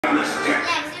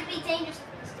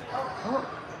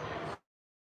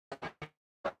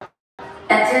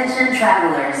Attention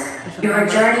travelers, your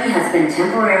journey has been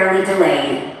temporarily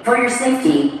delayed. For your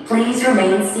safety, please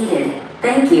remain seated.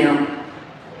 Thank you.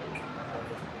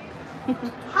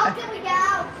 How can we get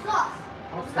out?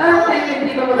 Attention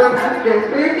people who don't passengers.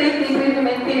 For your safety, please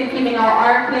remain seated, keeping all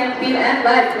arms, hands, feet, and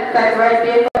legs inside the right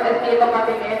vehicle as vehicle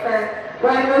bumping may occur.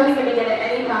 Ride motion can begin at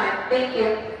any time. Thank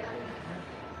you.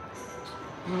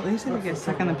 Well, at least if you get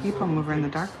stuck on the people mover in the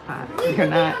dark spot, you're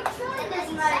not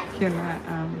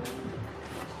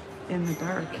in the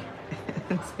dark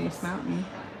in Space Mountain.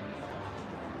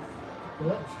 Well,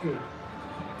 that's good.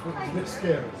 It was a bit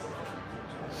scary.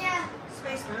 Yeah.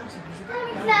 Space Mountain.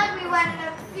 I'm glad we went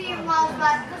a few miles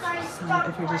back because I stopped.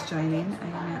 If you're just joining, I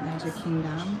am at Magic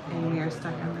Kingdom and we are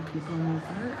stuck on the people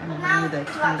mover and I knew they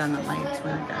turned on the lights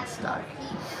when I got stuck.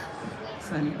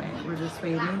 So anyway, we're just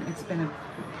waiting. It's been a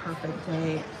perfect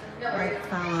day.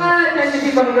 Attention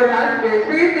people who are passengers.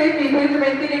 For your safety, please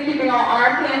remain seated, keeping all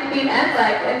arms, hands, feet, and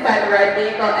legs inside the right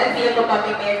vehicle as vehicle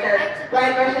bumping may occur.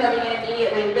 Ride motion will begin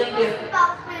immediately. Thank you.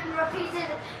 That's been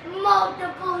repeated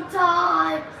multiple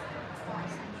times.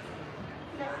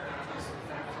 No,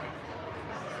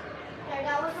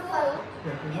 that was a vote.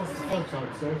 Yeah, it wasn't 4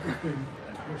 times, so it's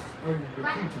only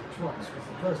repeated twice, because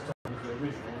the first time was the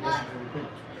original, it wasn't a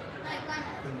repeat.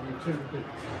 Then there were 2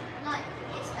 repeats. No,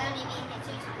 it's only been here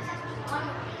 2 times. One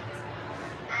repeat.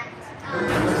 And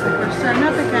Looks like we're starting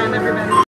up again, everybody.